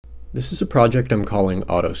This is a project I'm calling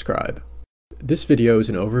AutoScribe. This video is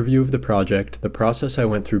an overview of the project, the process I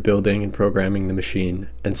went through building and programming the machine,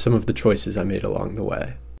 and some of the choices I made along the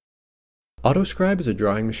way. AutoScribe is a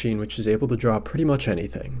drawing machine which is able to draw pretty much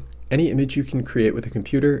anything. Any image you can create with a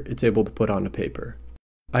computer, it's able to put onto paper.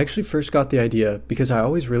 I actually first got the idea because I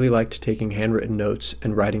always really liked taking handwritten notes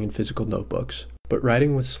and writing in physical notebooks, but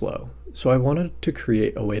writing was slow, so I wanted to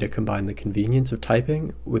create a way to combine the convenience of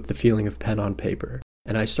typing with the feeling of pen on paper,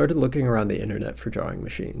 and I started looking around the internet for drawing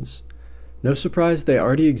machines. No surprise, they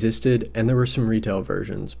already existed and there were some retail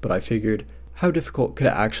versions, but I figured, how difficult could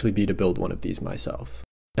it actually be to build one of these myself?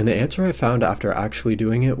 And the answer I found after actually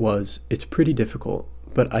doing it was, it's pretty difficult,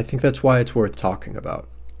 but I think that's why it's worth talking about.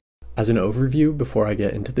 As an overview, before I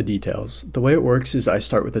get into the details, the way it works is I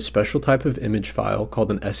start with a special type of image file called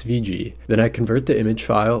an SVG, then I convert the image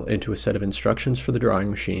file into a set of instructions for the drawing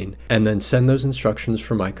machine, and then send those instructions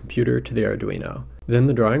from my computer to the Arduino. Then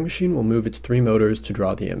the drawing machine will move its 3 motors to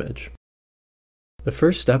draw the image. The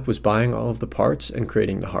first step was buying all of the parts and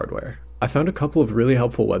creating the hardware. I found a couple of really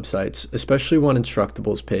helpful websites, especially one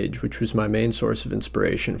Instructables page, which was my main source of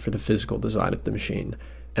inspiration for the physical design of the machine,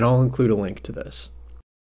 and I'll include a link to this.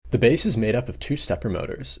 The base is made up of 2 stepper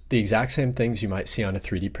motors, the exact same things you might see on a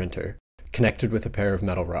 3D printer, connected with a pair of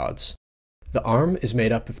metal rods. The arm is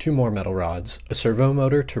made up of 2 more metal rods, a servo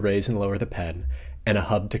motor to raise and lower the pen, and a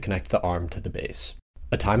hub to connect the arm to the base.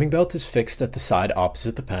 A timing belt is fixed at the side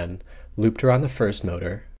opposite the pen, looped around the first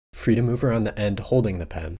motor, free to move around the end holding the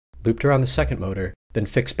pen, looped around the second motor, then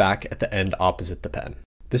fixed back at the end opposite the pen.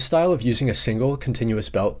 This style of using a single continuous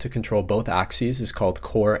belt to control both axes is called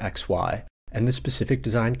Core XY, and this specific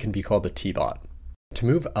design can be called a T-bot. To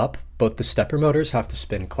move up, both the stepper motors have to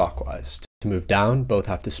spin clockwise. To move down, both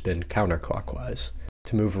have to spin counterclockwise.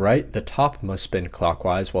 To move right, the top must spin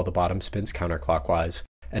clockwise while the bottom spins counterclockwise,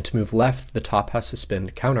 and to move left, the top has to spin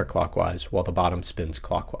counterclockwise while the bottom spins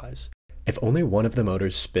clockwise. If only one of the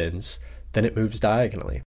motors spins, then it moves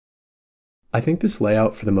diagonally. I think this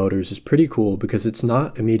layout for the motors is pretty cool because it's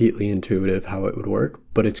not immediately intuitive how it would work,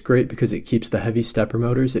 but it's great because it keeps the heavy stepper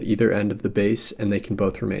motors at either end of the base and they can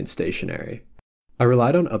both remain stationary. I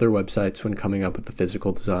relied on other websites when coming up with the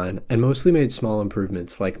physical design, and mostly made small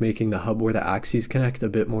improvements like making the hub where the axes connect a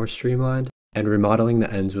bit more streamlined, and remodeling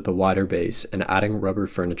the ends with a wider base and adding rubber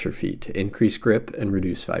furniture feet to increase grip and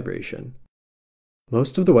reduce vibration.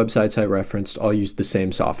 Most of the websites I referenced all used the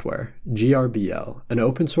same software, GRBL, an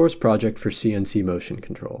open source project for CNC motion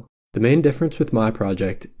control. The main difference with my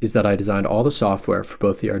project is that I designed all the software for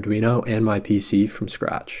both the Arduino and my PC from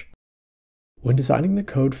scratch. When designing the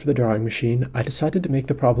code for the drawing machine, I decided to make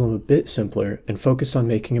the problem a bit simpler and focused on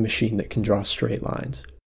making a machine that can draw straight lines.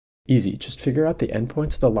 Easy, just figure out the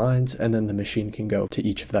endpoints of the lines and then the machine can go to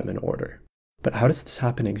each of them in order. But how does this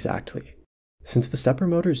happen exactly? Since the stepper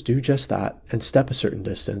motors do just that, and step a certain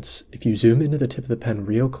distance, if you zoom into the tip of the pen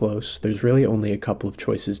real close, there's really only a couple of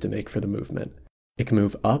choices to make for the movement. It can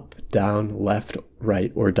move up, down, left,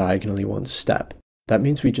 right, or diagonally one step. That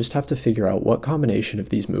means we just have to figure out what combination of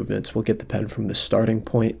these movements will get the pen from the starting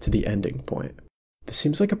point to the ending point. This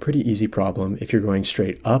seems like a pretty easy problem if you're going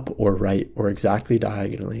straight up or right or exactly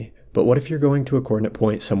diagonally, but what if you're going to a coordinate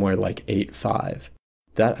point somewhere like 8, 5?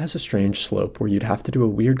 That has a strange slope where you'd have to do a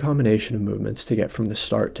weird combination of movements to get from the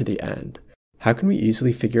start to the end. How can we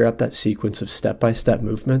easily figure out that sequence of step-by-step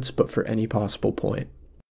movements but for any possible point?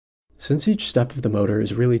 Since each step of the motor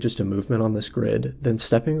is really just a movement on this grid, then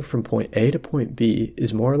stepping from point A to point B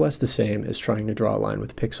is more or less the same as trying to draw a line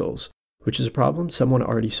with pixels, which is a problem someone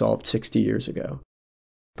already solved 60 years ago.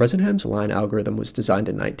 Bresenham's line algorithm was designed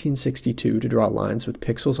in 1962 to draw lines with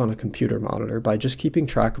pixels on a computer monitor by just keeping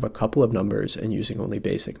track of a couple of numbers and using only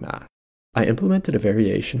basic math. I implemented a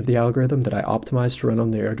variation of the algorithm that I optimized to run on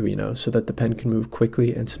the Arduino so that the pen can move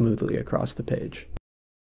quickly and smoothly across the page.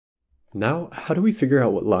 Now, how do we figure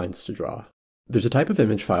out what lines to draw? There's a type of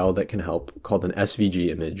image file that can help called an SVG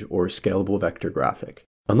image or scalable vector graphic.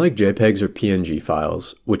 Unlike JPEGs or PNG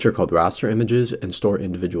files, which are called raster images and store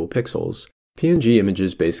individual pixels, PNG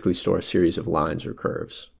images basically store a series of lines or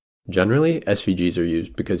curves. Generally, SVGs are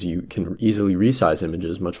used because you can easily resize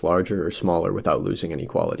images much larger or smaller without losing any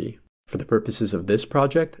quality. For the purposes of this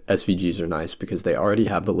project, SVGs are nice because they already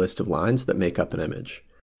have the list of lines that make up an image.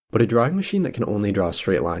 But a drawing machine that can only draw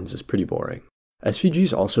straight lines is pretty boring.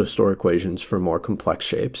 SVGs also store equations for more complex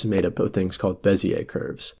shapes made up of things called Bezier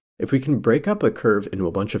curves. If we can break up a curve into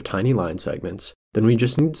a bunch of tiny line segments, then we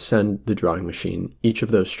just need to send the drawing machine each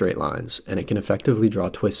of those straight lines, and it can effectively draw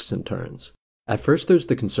twists and turns. At first there's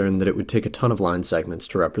the concern that it would take a ton of line segments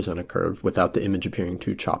to represent a curve without the image appearing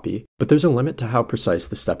too choppy, but there's a limit to how precise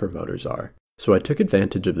the stepper motors are. So I took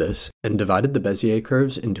advantage of this and divided the Bezier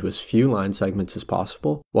curves into as few line segments as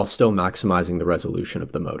possible while still maximizing the resolution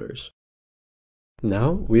of the motors.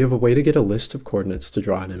 Now, we have a way to get a list of coordinates to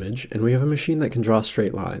draw an image, and we have a machine that can draw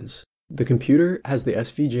straight lines. The computer has the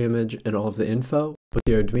SVG image and all of the info, but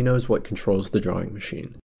the Arduino is what controls the drawing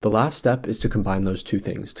machine. The last step is to combine those two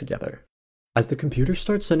things together. As the computer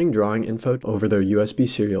starts sending drawing info over their USB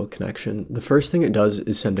serial connection, the first thing it does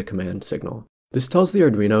is send a command signal. This tells the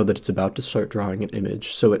Arduino that it's about to start drawing an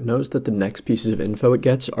image, so it knows that the next pieces of info it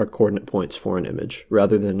gets are coordinate points for an image,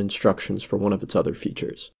 rather than instructions for one of its other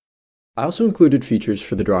features. I also included features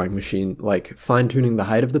for the drawing machine, like fine-tuning the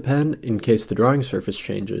height of the pen in case the drawing surface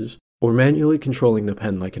changes, or manually controlling the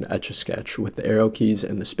pen like an Etch-a-Sketch with the arrow keys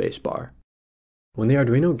and the spacebar. When the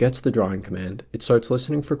Arduino gets the drawing command, it starts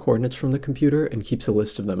listening for coordinates from the computer and keeps a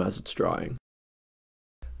list of them as it's drawing.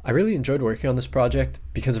 I really enjoyed working on this project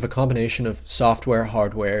because of a combination of software,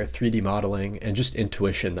 hardware, 3D modeling, and just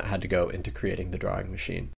intuition that had to go into creating the drawing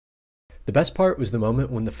machine. The best part was the moment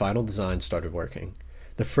when the final design started working.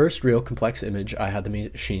 The first real complex image I had the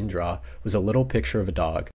machine draw was a little picture of a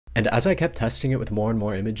dog, and as I kept testing it with more and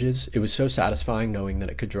more images, it was so satisfying knowing that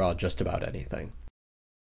it could draw just about anything.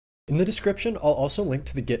 In the description, I'll also link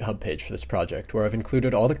to the GitHub page for this project, where I've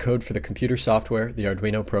included all the code for the computer software, the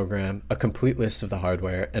Arduino program, a complete list of the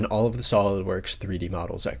hardware, and all of the SolidWorks 3D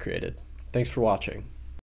models I created. Thanks for watching.